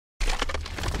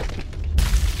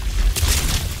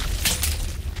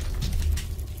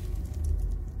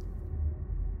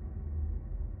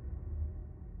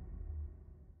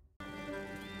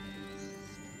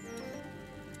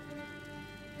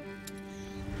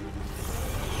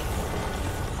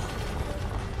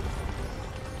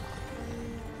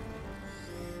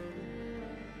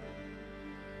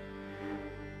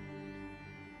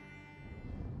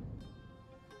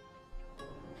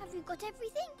got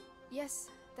everything? Yes,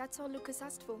 that's all Lucas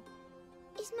asked for.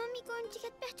 Is Mummy going to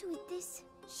get better with this?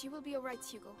 She will be alright,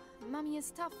 Hugo. Mummy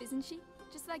is tough, isn't she?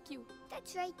 Just like you.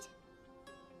 That's right.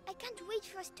 I can't wait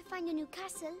for us to find a new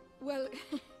castle. Well,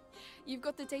 you've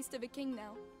got the taste of a king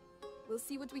now. We'll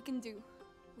see what we can do.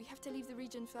 We have to leave the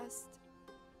region first.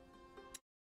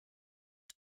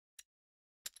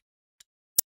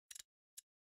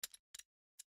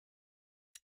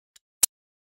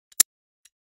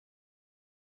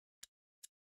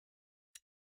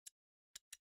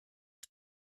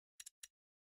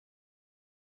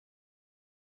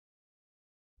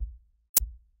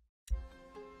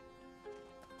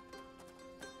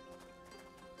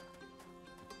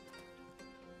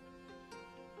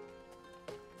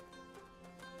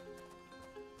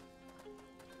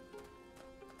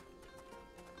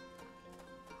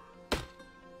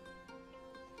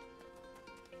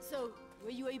 So,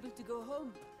 were you able to go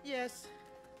home? Yes.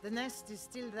 The nest is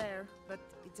still there, but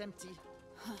it's empty.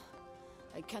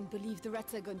 I can't believe the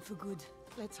rats are gone for good.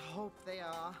 Let's hope they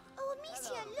are. Oh,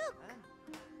 Amicia, look! Huh?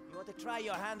 You want to try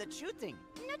your hand at shooting?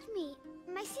 Not me.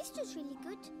 My sister's really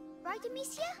good. Right,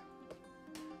 Amicia?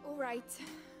 Alright,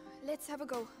 let's have a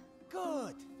go.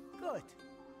 Good, good.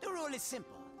 The rule is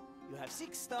simple. You have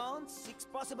 6 stones, 6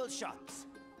 possible shots.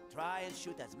 Try and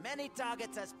shoot as many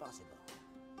targets as possible.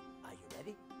 Are you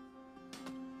ready?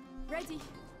 Ready?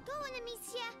 Go on,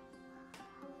 Amicia!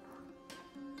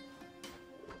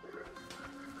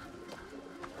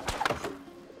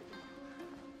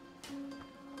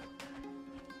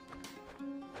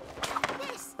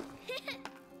 This!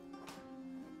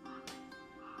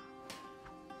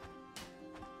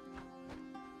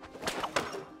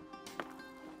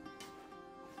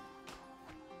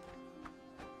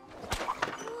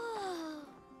 Whoa!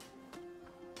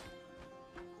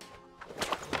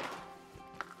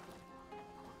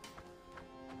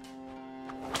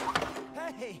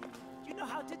 Hey, you know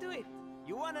how to do it.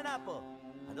 You won an apple.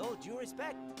 And all due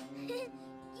respect.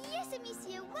 Yes,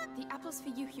 Amicia, what? The apple's for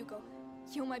you, Hugo.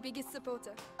 You're my biggest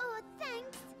supporter. Oh,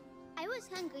 thanks. I was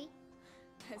hungry.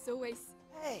 As always.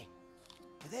 Hey,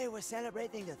 today we're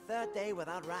celebrating the 3rd day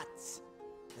without rats.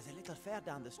 There's a little fair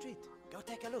down the street. Go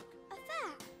take a look. A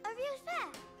fair? A real fair?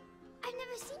 I've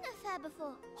never seen a fair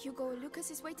before. Hugo,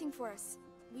 Lucas is waiting for us.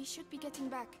 We should be getting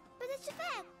back. But it's a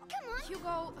fair. Come on.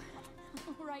 Hugo!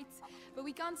 Alright, but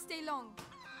we can't stay long.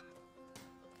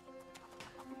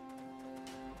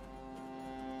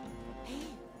 Hey,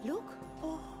 look!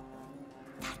 Oh,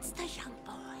 that's the young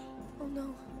boy. Oh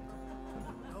no.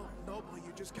 No, boy,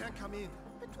 you just can't come in.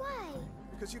 But why?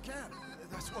 Because you can.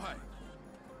 That's why.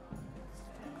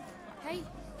 Hey,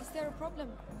 is there a problem?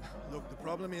 Look, the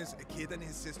problem is a kid and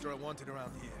his sister are wanted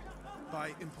around here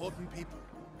by important people.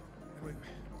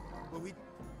 And we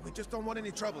just don't want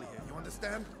any trouble here, you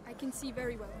understand? I can see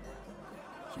very well.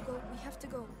 Hugo, we have to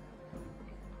go.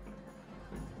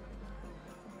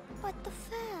 But the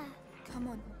fair. Come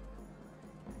on.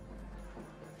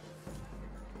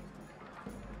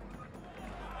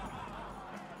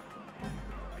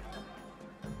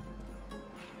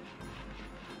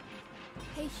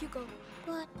 Hey, Hugo.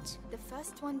 What? The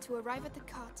first one to arrive at the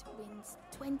cart wins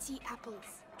 20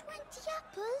 apples. 20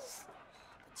 apples?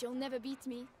 But you'll never beat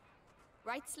me.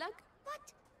 Right, Slug?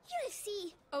 What? You'll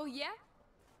see. Oh, yeah?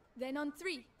 Then on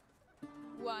 3.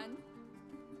 1,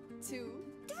 2...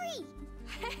 3!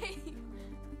 Hey!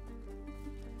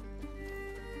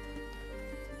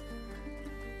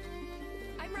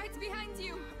 I'm right behind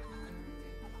you!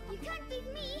 You can't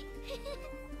beat me!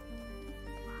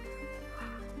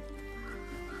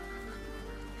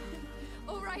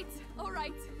 All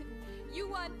right. You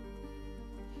won.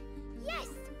 Yes!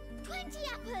 20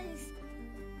 apples!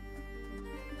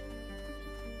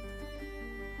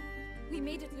 We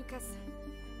made it, Lucas.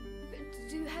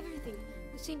 Do you have everything?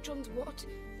 The St. John's wort,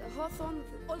 the hawthorn,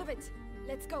 all of it.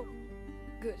 Let's go.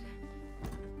 Good.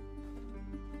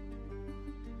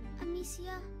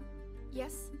 Amicia,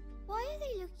 Yes? why are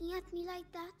they looking at me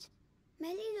like that?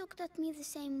 Melly looked at me the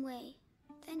same way.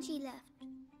 Then she left.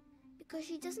 Because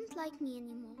she doesn't like me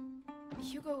anymore.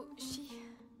 Hugo,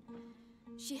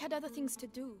 she had other things to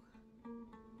do.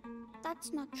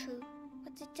 That's not true,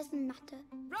 but it doesn't matter.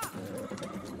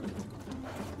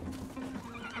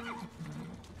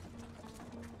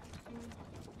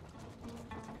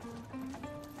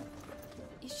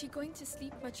 Is she going to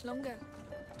sleep much longer?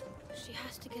 She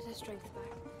has to get her strength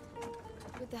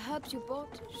back. With the herbs you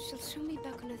bought, she'll soon be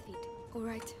back on her feet. All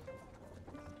right.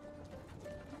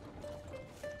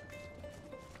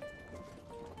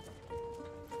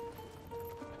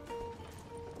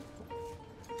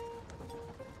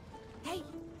 Hey,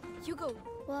 Hugo,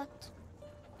 What?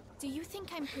 do you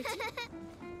think I'm pretty?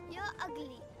 You're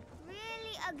ugly.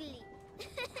 Really ugly.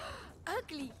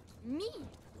 Ugly? Me?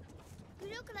 You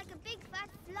look like a big fat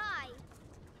fly.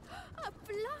 A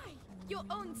fly? Your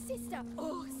own sister?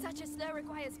 Oh, such a slur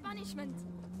requires punishment.